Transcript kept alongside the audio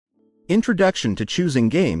Introduction to choosing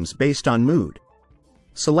games based on mood.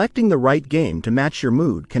 Selecting the right game to match your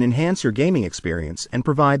mood can enhance your gaming experience and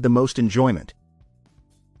provide the most enjoyment.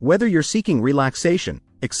 Whether you're seeking relaxation,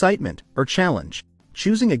 excitement, or challenge,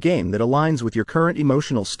 choosing a game that aligns with your current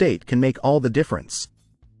emotional state can make all the difference.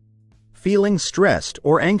 Feeling stressed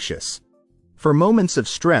or anxious. For moments of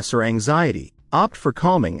stress or anxiety, opt for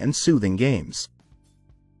calming and soothing games.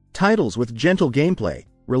 Titles with gentle gameplay,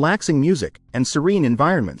 relaxing music, and serene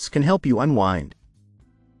environments can help you unwind.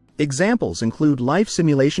 Examples include life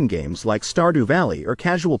simulation games like Stardew Valley or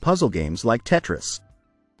casual puzzle games like Tetris.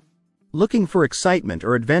 Looking for excitement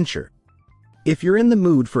or adventure. If you're in the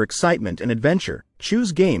mood for excitement and adventure,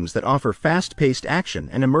 choose games that offer fast-paced action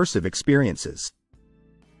and immersive experiences.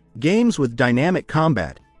 Games with dynamic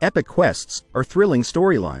combat, epic quests, or thrilling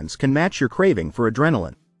storylines can match your craving for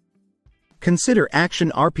adrenaline. Consider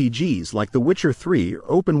action RPGs like The Witcher 3 or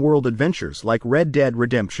open-world adventures like Red Dead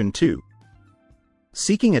Redemption 2.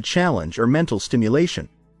 Seeking a challenge or mental stimulation.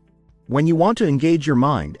 When you want to engage your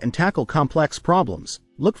mind and tackle complex problems,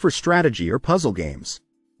 look for strategy or puzzle games.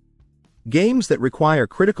 Games that require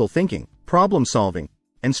critical thinking, problem-solving,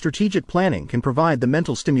 and strategic planning can provide the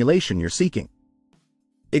mental stimulation you're seeking.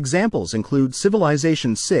 Examples include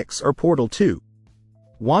Civilization 6 or Portal 2.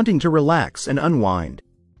 Wanting to relax and unwind.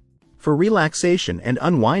 For relaxation and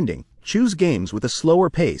unwinding, choose games with a slower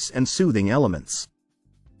pace and soothing elements.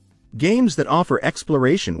 Games that offer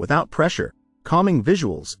exploration without pressure, calming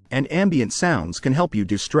visuals, and ambient sounds can help you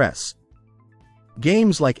de-stress.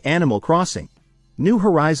 Games like Animal Crossing, New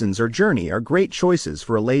Horizons, or Journey are great choices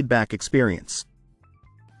for a laid-back experience.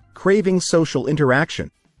 Craving social interaction.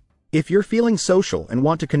 If you're feeling social and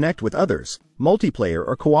want to connect with others, multiplayer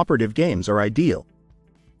or cooperative games are ideal.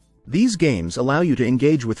 These games allow you to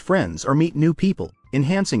engage with friends or meet new people,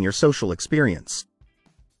 enhancing your social experience.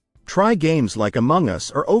 Try games like Among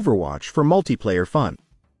Us or Overwatch for multiplayer fun.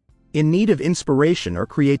 In need of inspiration or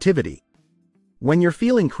creativity. When you're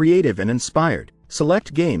feeling creative and inspired,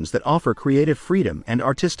 select games that offer creative freedom and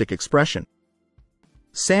artistic expression.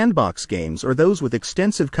 Sandbox games or those with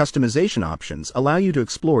extensive customization options allow you to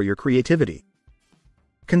explore your creativity.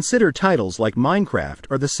 Consider titles like Minecraft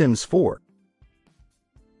or The Sims 4.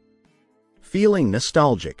 Feeling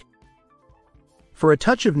nostalgic. For a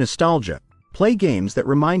touch of nostalgia, play games that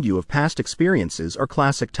remind you of past experiences or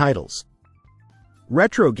classic titles.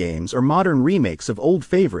 Retro games or modern remakes of old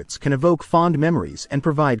favorites can evoke fond memories and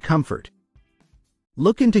provide comfort.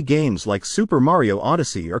 Look into games like Super Mario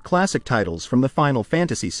Odyssey or classic titles from the Final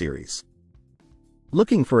Fantasy series.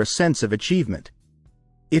 Looking for a sense of achievement.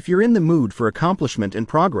 If you're in the mood for accomplishment and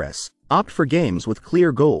progress, opt for games with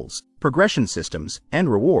clear goals, progression systems,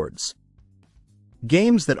 and rewards.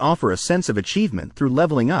 Games that offer a sense of achievement through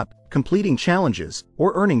leveling up, completing challenges,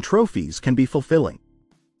 or earning trophies can be fulfilling.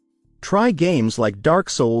 Try games like Dark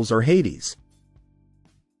Souls or Hades.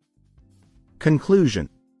 Conclusion.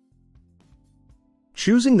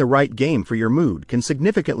 Choosing the right game for your mood can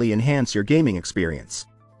significantly enhance your gaming experience.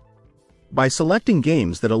 By selecting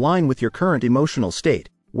games that align with your current emotional state,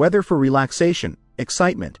 whether for relaxation,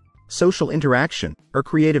 excitement, social interaction, or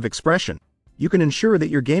creative expression, you can ensure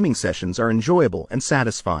that your gaming sessions are enjoyable and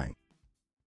satisfying.